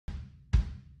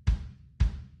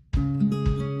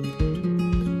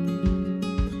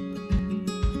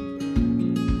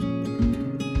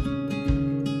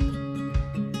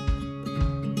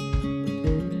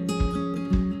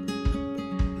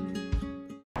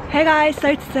Hey guys,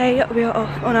 so today we are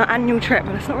off on our annual trip,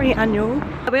 and it's not really annual.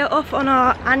 We are off on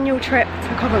our annual trip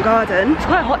to Covent Garden. It's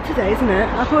quite hot today, isn't it?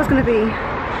 I thought it was going to be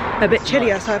a bit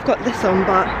chillier, so I've got this on,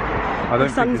 but the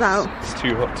sun's out. It's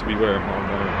too hot to be wearing what I'm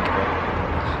wearing.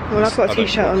 Well, I've got a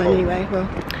t-shirt on anyway. Well,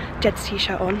 Jed's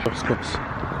t-shirt on. Cross.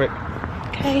 Quick.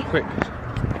 Okay. Quick.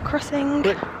 Crossing.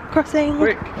 Quick. Crossing.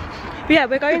 Quick. But yeah,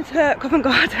 we're going to Covent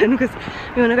Garden because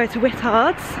we want to go to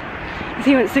Whittards. Because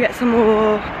he wants to get some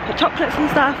more chocolates and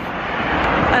stuff. Do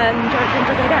you want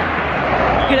to go again?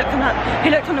 He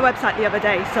looked on the website the other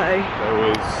day, so. There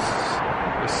was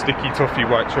a sticky toffee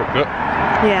white chocolate.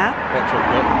 Yeah. Hot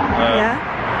chocolate. Yeah.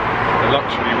 A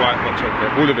luxury white hot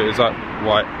chocolate. All of it is like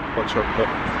white hot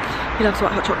chocolate. He loves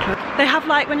white hot chocolate. They have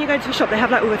like, when you go to the shop, they have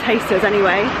like all the tasters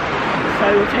anyway. So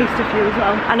we'll taste a few as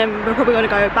well. And then we're probably going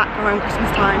to go back around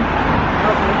Christmas time.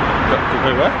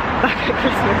 Wait, where? Back at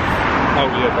Christmas. Oh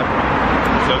yeah, definitely.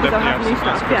 So definitely have some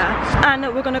nice stuff, yeah. And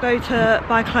we're going to go to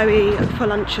buy Chloe for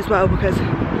lunch as well, because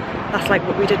that's like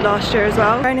what we did last year as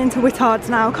well. Going into Whittards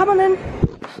now. Come on in.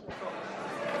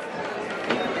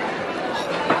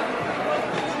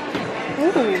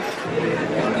 Ooh.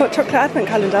 Hot chocolate advent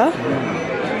calendar.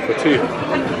 For two.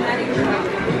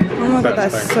 Oh my god,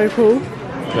 that's so cool.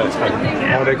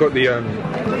 Oh, they got the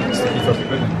sticky toffee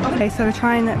pudding. Okay, so we're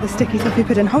trying the sticky toffee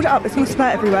pudding. Hold it up, it's going to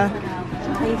splatter everywhere.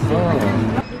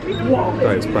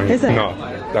 That is banging. Is it? No,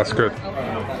 that's good. Oh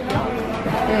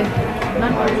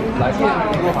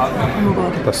my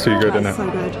god. That's too good, isn't it? So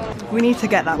good. We need to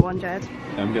get that one, Jed.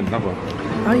 Yeah, I'm getting another one.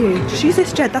 Are you? Just use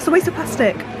this, Jed. That's a waste of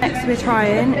plastic. Next we're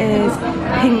trying is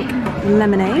pink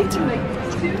lemonade.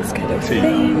 Let's get a little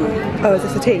thing. Oh, is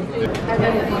this a tea?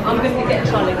 I'm going to get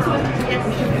Charlie.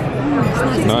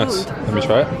 It's nice. Let me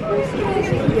try it.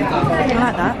 I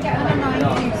like that.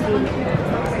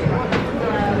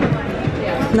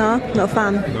 No, not a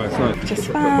fan. No, it's nice. Just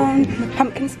found the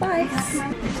pumpkin spice.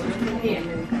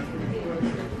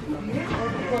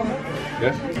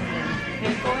 Yeah?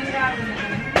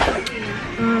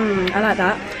 I like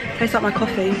that. Tastes like my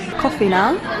coffee. Coffee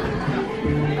now.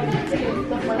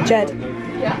 Jed,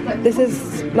 this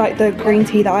is like the green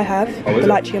tea that I have. Oh, the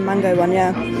lychee and mango one,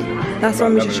 yeah. That's the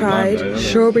one we just tried. Mango, yeah.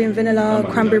 Strawberry and vanilla,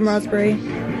 cranberry and raspberry.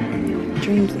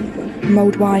 Dreams of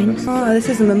mulled wine. Oh, this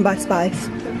is the Mumbai spice.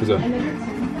 Is it?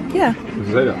 Yeah. Does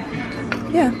it say that?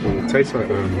 Yeah. It tastes like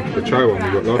the chai one we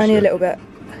got last year. Only a little bit.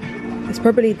 It's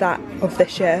probably that of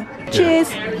this year.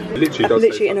 Cheers! It literally does.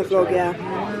 Literally in a vlog, yeah.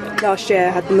 Last year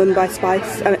I had the Mumbai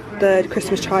spice, the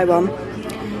Christmas chai one,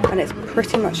 and it's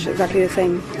pretty much exactly the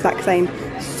same, exact same.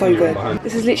 So good.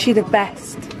 This is literally the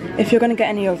best. If you're going to get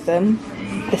any of them,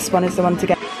 this one is the one to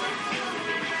get.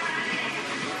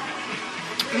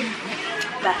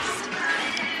 Best.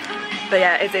 But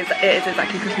yeah, it is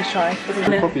exactly Christmas chai,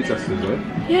 isn't it? Coffee test as well.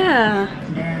 Yeah.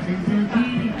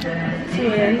 So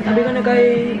Ian, are we going to go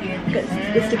get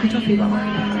the sticky toffee one?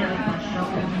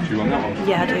 Do you want that one?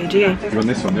 Yeah, I do. Do you? You want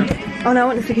this one, yeah? Oh no, I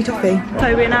want the sticky toffee.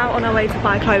 So we're now on our way to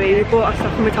buy Chloe. We bought our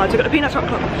stuff from Whittards. We've got the peanut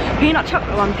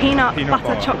chocolate one, peanut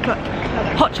butter chocolate,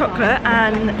 hot chocolate,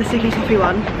 and the sticky toffee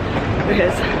one.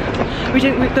 Because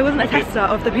there wasn't a tester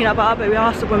of the peanut butter, but we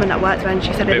asked a woman that worked there and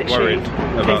she said it literally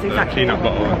tastes exactly. Peanut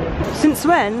butter one. Since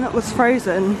when was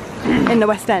Frozen in the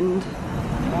West End?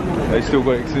 They still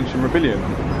got Extinction Rebellion.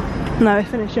 No, it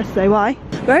finished yesterday. Why?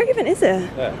 Where even is it?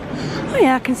 Yeah. Oh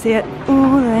yeah, I can see it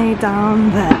all the way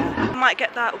down there. I might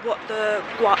get that the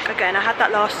guac again. I had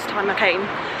that last time I came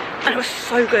and it was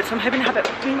so good, so I'm hoping to have it.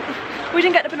 We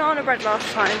didn't get the banana bread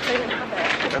last time, so we didn't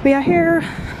have it. We are here.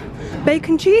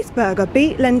 Bacon cheeseburger,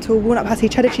 beet, lentil, walnut patty,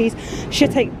 cheddar cheese,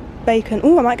 shiitake bacon.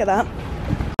 Oh, I might get that.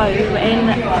 So we're in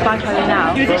Buy Chloe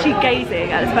now. She was literally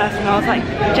gazing at this person and I was like,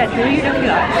 Jen, who are you looking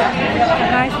at?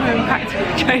 Guys, we're practical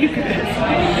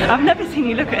jokers. I've never seen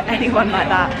you look at anyone like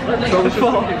that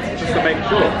before. Just to make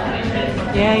sure.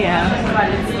 Yeah,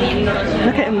 yeah.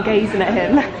 Look at him gazing at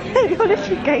him. You're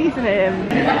literally gazing at him.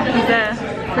 He's there,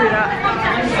 through that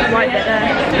white bit there.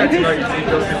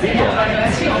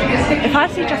 If I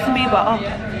see Justin Bieber, oh,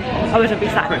 I wouldn't be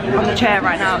sat on the chair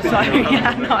right now, so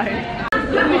yeah, no.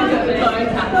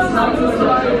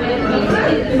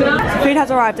 Food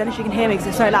has arrived, and if you can hear me because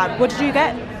it's so loud. What did you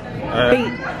get?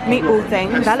 Meatball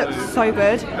thing. That looks so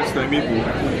good. That's no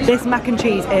meatball. This mac and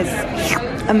cheese is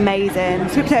amazing.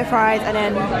 Sweet potato fries, and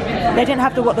then they didn't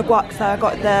have the guac, so I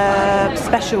got the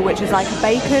special, which is like a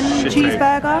bacon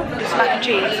cheeseburger. Just mac and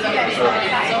cheese.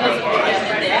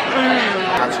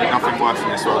 Actually, nothing worse in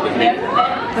this world than meatball.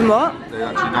 And what? There's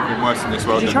actually nothing worse in this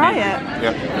world Did you than try meatball. it?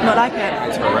 Yeah. Not like it?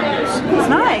 It's horrendous. It's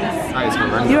nice. That is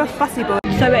horrendous. You're a fussy boy.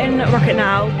 So we're in Rocket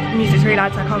now. Music's really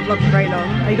loud, so I can't vlog for very long.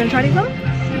 Are you going to try these on?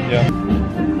 Yeah.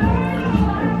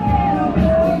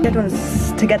 Jed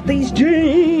wants to get these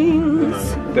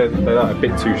jeans. They're like a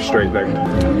bit too straight legged.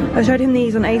 I showed him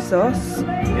these on ASOS.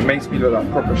 It makes me look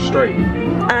like proper straight.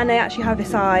 And they actually have a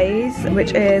size,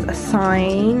 which is a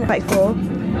sign 34.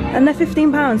 And they're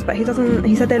 £15, but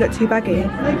he said they look too baggy.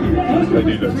 They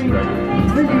do look too baggy.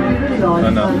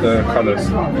 And the colours.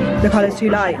 The colour's too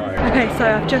light. Okay, so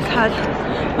I've just had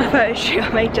my photo shoot. I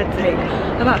made Jed take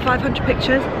about 500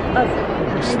 pictures.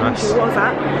 That's nice. What was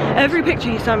that? Every picture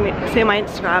you see on my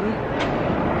Instagram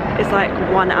is like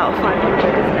 1 out of 500,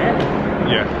 isn't it?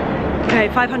 Yeah. Okay,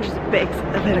 500 is a bit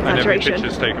of an exaggeration. And every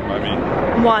picture's taken by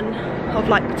me. 1 of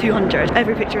like 200.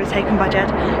 Every picture is taken by Jed.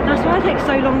 That's why I take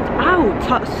so long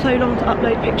to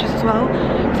upload pictures as well,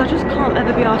 because I just can't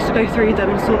ever be asked to go through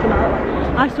them and sort them out.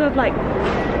 I still have like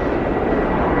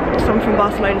some from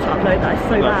Barcelona to upload that is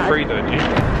so bad. 3, don't you?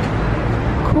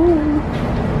 Cool.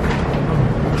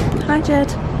 Hi Jed.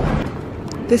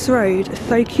 This road is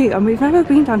so cute, and we've never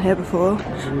been down here before.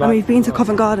 And we've been to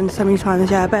Covent Garden so many times.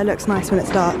 Yeah, I bet it looks nice when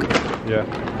it's dark. Yeah.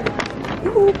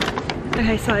 Ooh.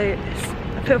 Okay, so it's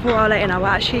a bit of a while later now. We're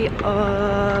actually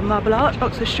Marble Arch,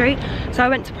 Oxford Street. So I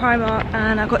went to Primark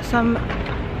and I got some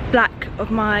black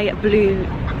of my blue.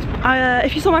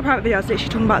 If you saw my Primark video, I was literally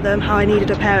talking about how I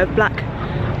needed a pair of a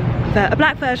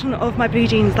black version of my blue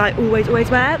jeans that I always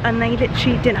wear, and they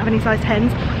literally didn't have any size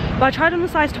 10s. But I tried on a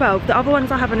size 12. The other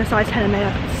ones I have in a size 10 and they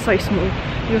are so small.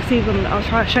 You'll see them. I'll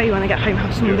try to show you when I get home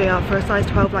how small they are for a size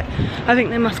 12. Like, I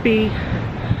think they must be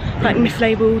like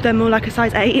mislabeled. They're more like a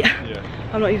size 8. Yeah.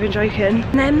 I'm not even joking.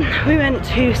 And then we went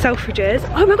to Selfridges.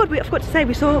 Oh my god, I forgot to say,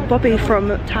 we saw Bobby from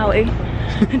Towie.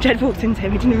 And Jed walked into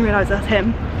him, he didn't even realise that's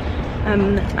him.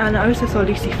 And I also saw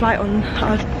Lucy Flight on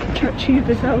our tube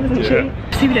as well, wasn't she?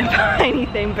 So we didn't buy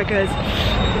anything because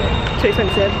it's too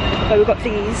expensive. But we got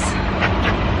these.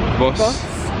 Boss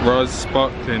Ros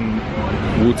sparkling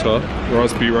water,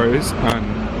 raspberry rose, and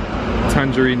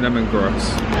tangerine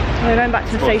lemongrass. We're going back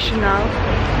to the station now.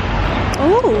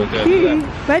 Oh, cute.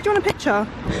 Where do you want a picture?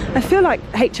 I feel like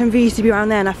HMV used to be around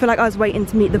there, and I feel like I was waiting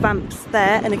to meet the Vamps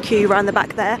there in a queue around the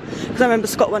back there, because I remember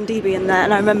Scott 1DB in there,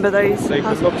 and I remember those. You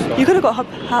could have got a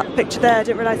hot picture there. I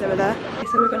didn't realise they were there. Okay,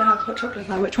 so we're going to have hot chocolate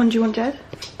now. Which one do you want, Jed?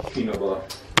 Peanut butter.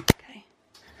 Okay.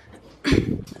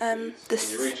 This.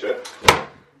 Can you reach it?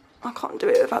 I can't do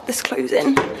it without this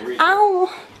closing. Ow!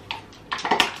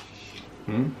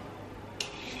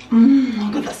 Oh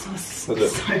god, that smells so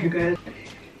good.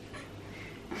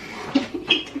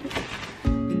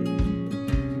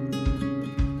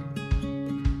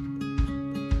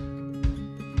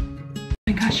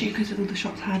 And cashew because all the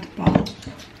shops had, but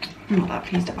I'm not that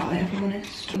pleased about it if I'm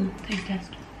honest. Taste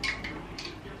test.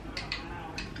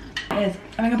 It is.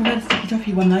 I think I prefer the sticky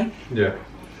toffee one though. Yeah.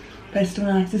 But it's still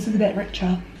nice. This is a bit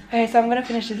richer. Okay, so I'm going to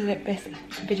finish this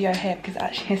video here because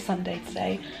actually it's Sunday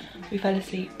today. We fell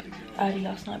asleep early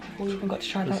last night before we even got to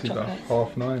try the hot chocolates.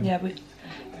 9:30. Yeah,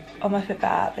 on my Fitbit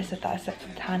app they said that I slept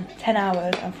for 10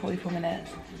 hours and 44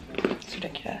 minutes. It's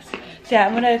ridiculous. So yeah,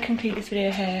 I'm going to conclude this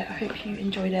video here. I hope you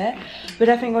enjoyed it. We're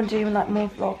definitely going to do like more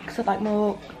vlogs, like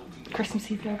more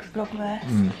Christmassy vlogs, vlogmas.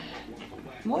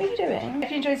 What are you doing? If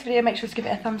you enjoyed this video, make sure to give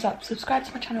it a thumbs up. Subscribe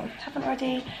to my channel if you haven't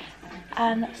already.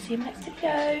 And see you in the next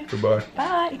video. Goodbye.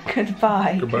 Bye.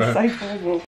 Goodbye. Goodbye. It's so horrible.